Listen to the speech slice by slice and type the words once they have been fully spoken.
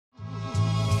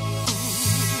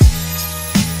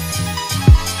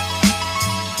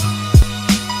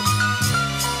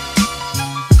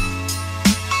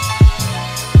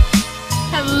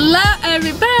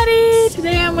everybody!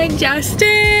 Today I'm with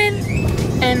Justin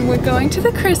and we're going to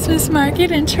the Christmas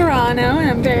market in Toronto and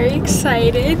I'm very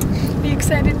excited. Are you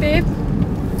excited, babe?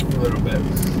 A little bit.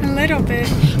 A little bit.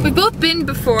 We've both been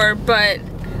before, but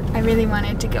I really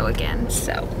wanted to go again,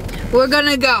 so we're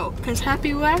gonna go. Cause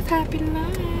happy wife, happy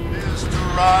life. Jingle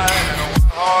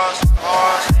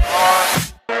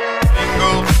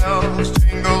bells,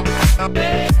 jingle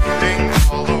bells,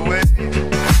 jingle all the way.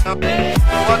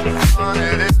 What fun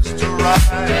it is to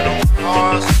ride on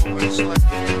horse open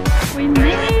sleigh. We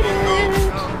made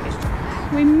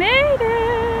it! We made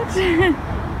it!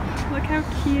 Look how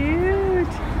cute!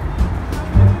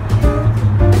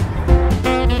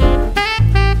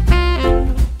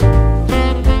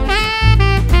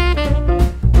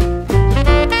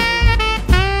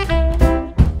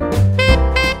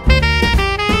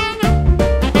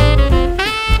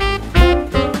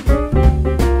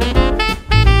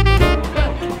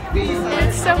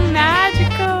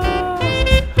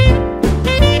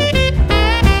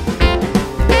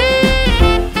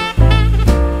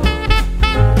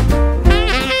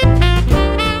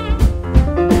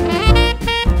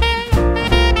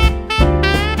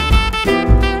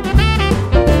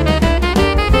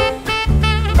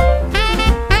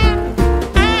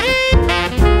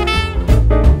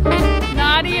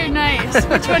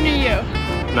 Which one are you?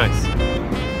 Nice.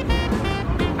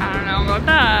 I don't know about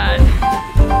that.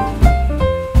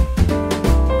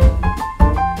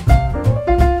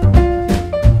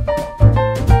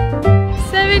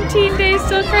 "17 days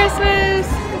till Christmas."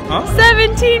 Huh?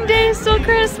 17 days till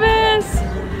Christmas.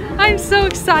 I'm so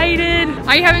excited.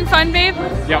 Are you having fun, babe?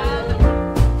 Yep.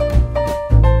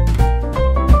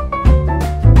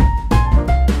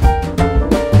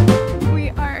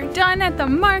 At the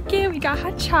market, we got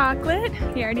hot chocolate.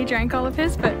 He already drank all of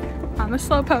his, but I'm a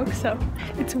slowpoke, so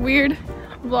it's weird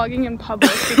vlogging in public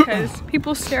because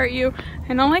people stare at you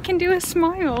and all I can do is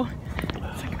smile.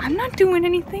 It's like, I'm not doing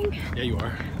anything. Yeah, you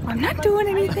are. I'm not doing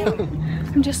anything.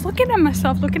 I'm just looking at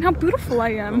myself, looking how beautiful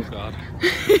I am. Oh God.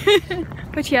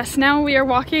 But yes, now we are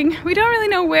walking. We don't really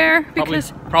know where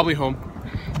because probably home.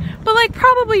 But like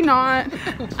probably not.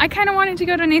 I kind of wanted to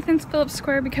go to Nathan's Phillips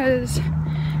Square because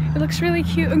it looks really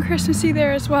cute and Christmassy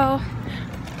there as well,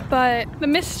 but the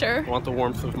mister... I want the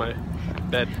warmth of my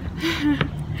bed.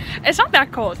 It's not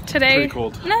that cold today. Pretty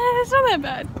cold. No, it's not that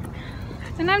bad.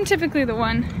 And I'm typically the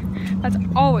one that's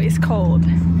always cold,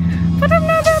 but I'm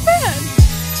not that bad.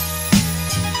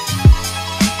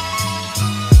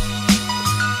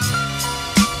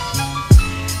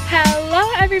 Hello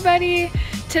everybody!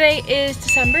 Today is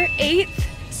December 8th.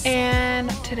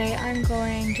 And today I'm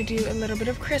going to do a little bit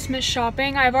of Christmas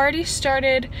shopping. I've already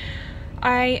started.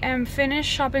 I am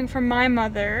finished shopping for my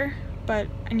mother, but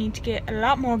I need to get a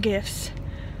lot more gifts.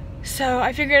 So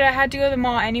I figured I had to go to the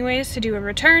mall anyways to do a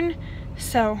return.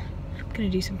 So I'm gonna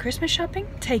do some Christmas shopping,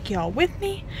 take y'all with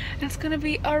me, and it's gonna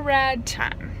be a rad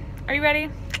time. Are you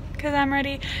ready? Because I'm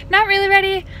ready. Not really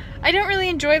ready. I don't really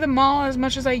enjoy the mall as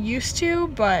much as I used to,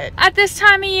 but at this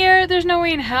time of year, there's no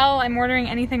way in hell I'm ordering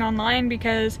anything online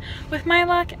because with my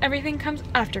luck, everything comes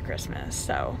after Christmas,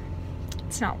 so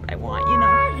it's not what I want, you know.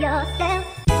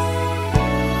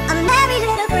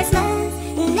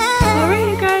 Alright,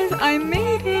 you guys, I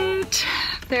made it.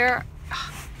 There are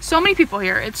so many people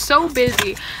here. It's so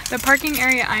busy. The parking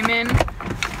area I'm in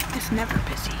is never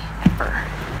busy, ever.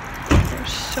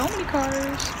 There's so many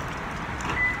cars.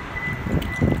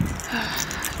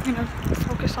 I'm gonna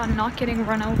focus on not getting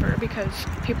run over because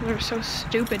people are so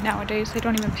stupid nowadays, they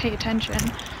don't even pay attention.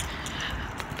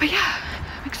 But yeah,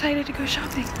 I'm excited to go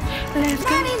shopping. Let's go.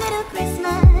 Merry little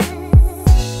Christmas.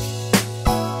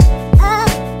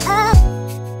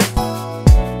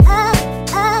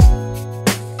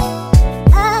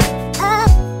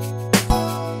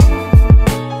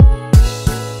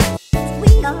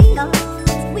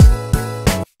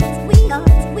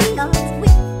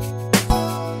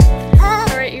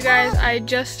 I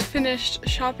just finished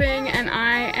shopping and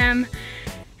I am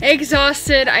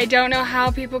exhausted. I don't know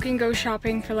how people can go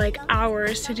shopping for like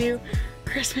hours to do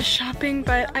Christmas shopping,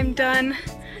 but I'm done.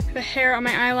 The hair on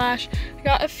my eyelash. I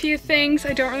got a few things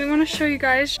I don't really want to show you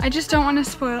guys. I just don't want to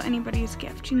spoil anybody's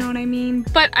gift, you know what I mean?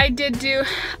 But I did do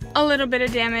a little bit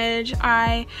of damage.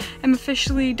 I am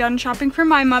officially done shopping for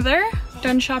my mother.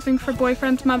 Done shopping for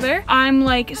boyfriend's mother. I'm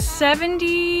like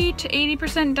 70 to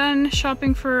 80% done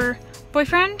shopping for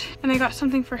boyfriend, and I got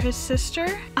something for his sister.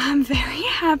 I'm very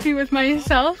happy with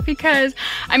myself because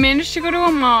I managed to go to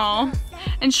a mall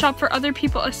and shop for other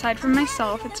people aside from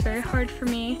myself. It's very hard for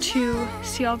me to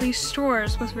see all these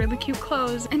stores with really cute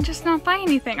clothes and just not buy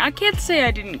anything. I can't say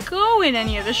I didn't go in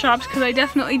any of the shops because I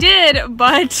definitely did,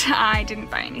 but I didn't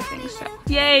buy anything, so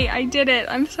yay, I did it.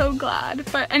 I'm so glad.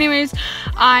 But anyways,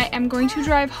 I am going to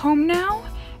drive home now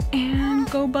and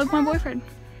go bug my boyfriend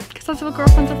because that's what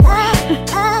girlfriends are for.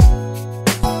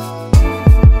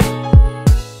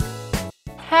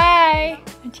 Hi!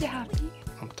 Aren't you happy?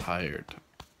 I'm tired.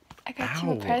 I got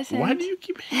you a present. Why do you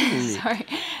keep hitting me? Sorry.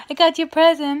 I got you a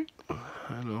present.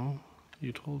 I know.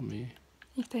 You told me.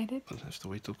 You excited? I have to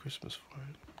wait till Christmas for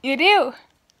it. You do?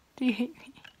 Do you hate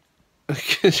me?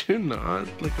 Because you're not.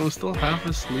 Like, I'm still half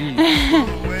asleep.